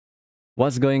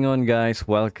What's going on, guys?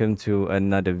 Welcome to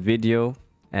another video.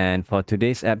 And for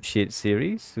today's Appsheet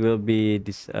series, we'll be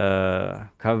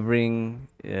covering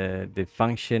the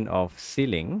function of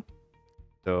ceiling.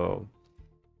 So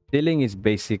ceiling is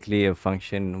basically a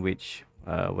function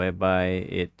whereby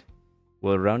it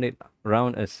will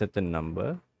round a certain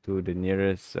number to the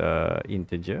nearest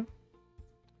integer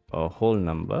or whole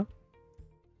number.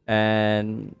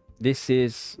 And this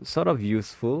is sort of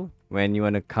useful when you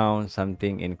want to count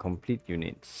something in complete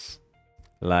units,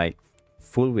 like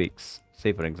full weeks,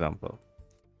 say for example.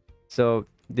 So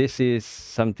this is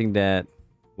something that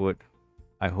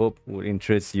I hope would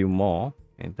interest you more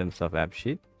in terms of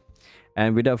AppSheet.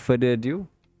 And without further ado,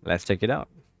 let's check it out.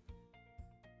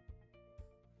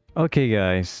 Okay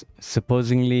guys,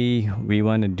 supposedly we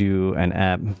want to do an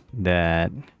app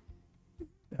that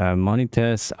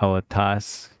monitors our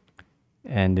tasks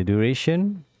and the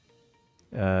duration,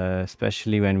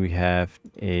 especially when we have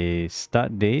a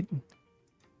start date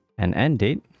and end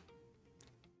date.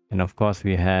 And of course,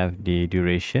 we have the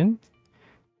duration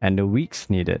and the weeks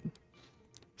needed.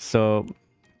 So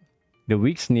the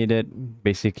weeks needed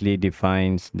basically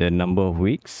defines the number of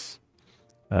weeks.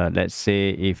 Let's say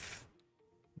if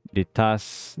the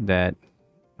task that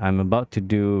I'm about to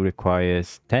do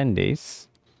requires 10 days,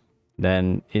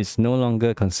 then it's no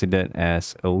longer considered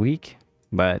as a week,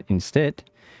 but instead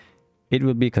it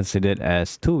will be considered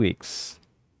as 2 weeks.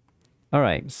 All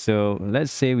right, so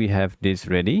let's say we have this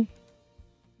ready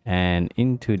and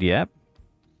into the app.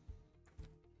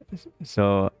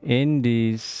 So in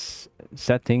these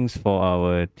settings for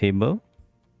our table,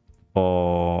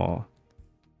 for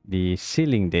the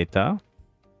ceiling data,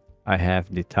 I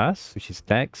have the task, which is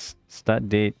text, start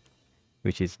date,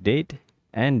 which is date,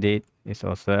 end date is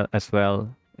also as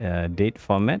well date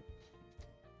format,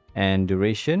 and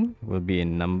duration will be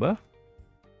in number,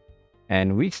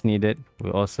 and weeks needed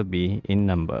will also be in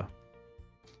number.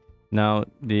 Now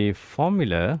the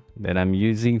formula that I'm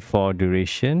using for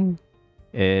duration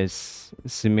is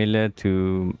similar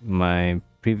to my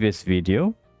previous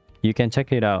video. You can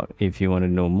check it out if you want to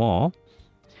know more,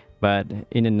 but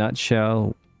in a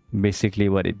nutshell, basically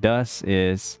what it does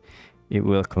is it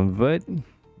will convert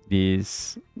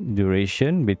this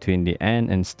duration between the end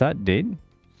and start date,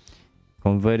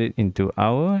 convert it into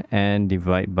hour and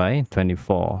divide by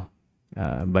 24.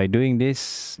 By doing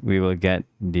this, we will get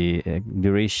the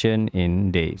duration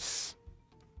in days.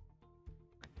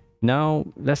 Now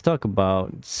let's talk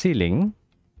about ceiling.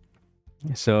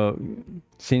 So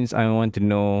since I want to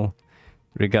know,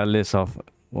 regardless of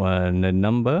the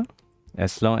number,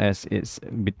 as long as it's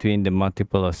between the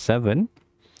multiple of 7,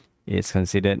 it's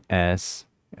considered as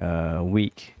a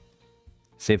week.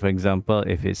 Say for example,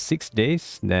 if it's 6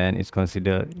 days, then it's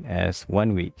considered as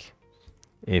 1 week.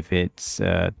 If it's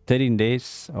 13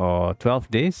 days or 12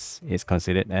 days, it's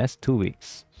considered as 2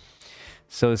 weeks.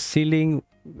 So ceiling,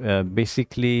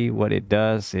 basically what it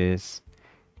does is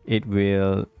it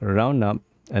will round up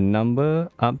a number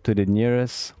up to the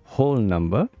nearest whole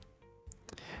number.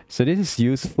 So this is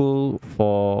useful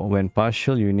for when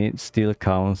partial units still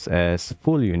counts as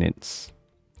full units.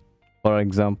 For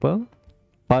example,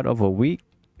 part of a week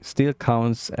still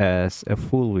counts as a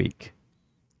full week,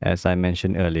 as I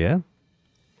mentioned earlier.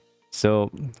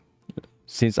 So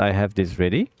since I have this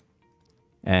ready,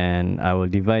 and I will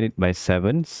divide it by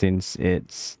 7 since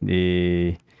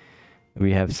we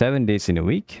have 7 days in a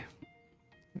week.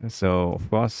 So of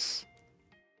course,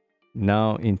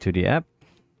 now into the app,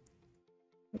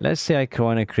 let's say I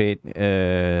want to create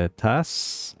a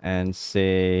task and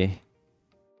say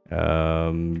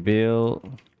build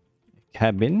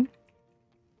cabin.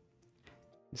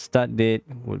 Start date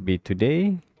would be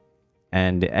today,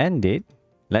 and the end date,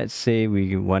 let's say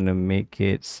we want to make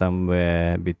it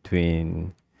somewhere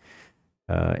between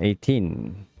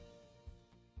 18.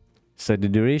 So the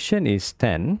duration is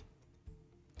 10.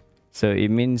 So it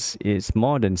means it's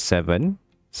more than 7.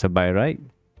 So by right,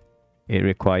 it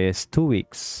requires 2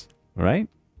 weeks, right?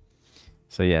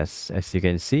 So yes, as you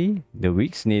can see, the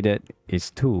weeks needed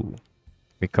is 2,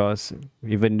 because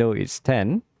even though it's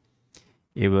 10,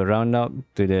 it will round up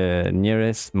to the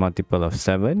nearest multiple of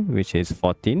 7, which is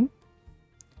 14.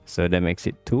 So that makes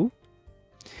it 2.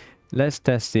 Let's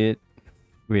test it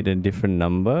with a different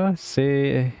number,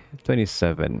 say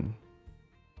 27.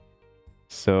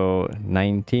 So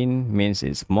 19 means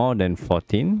it's more than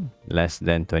 14, less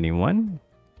than 21.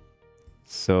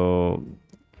 So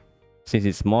since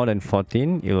it's more than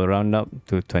 14, it will round up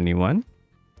to 21.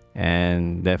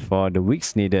 And therefore the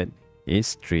weeks needed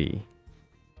is 3.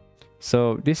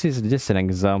 So this is just an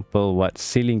example what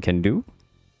ceiling can do.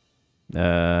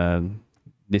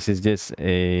 This is just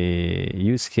a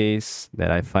use case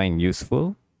that I find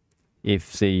useful. If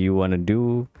say you want to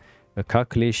do a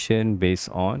calculation based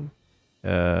on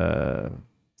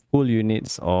full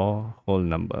units or whole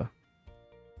number.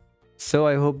 So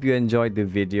I hope you enjoyed the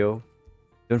video.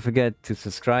 Don't forget to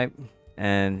subscribe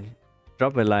and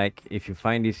drop a like if you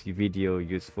find this video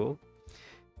useful.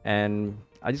 And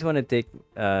I just want to take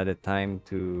the time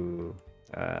to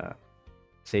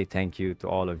say thank you to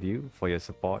all of you for your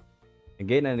support.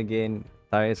 Again and again,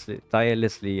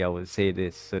 tirelessly, I will say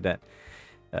this so that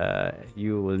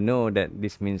you will know that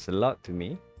this means a lot to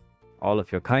me. All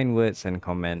of your kind words and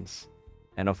comments.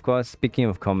 And of course, speaking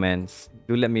of comments,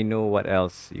 do let me know what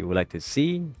else you would like to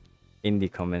see in the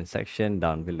comment section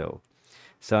down below.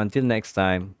 So until next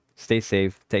time, stay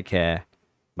safe, take care,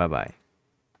 bye bye.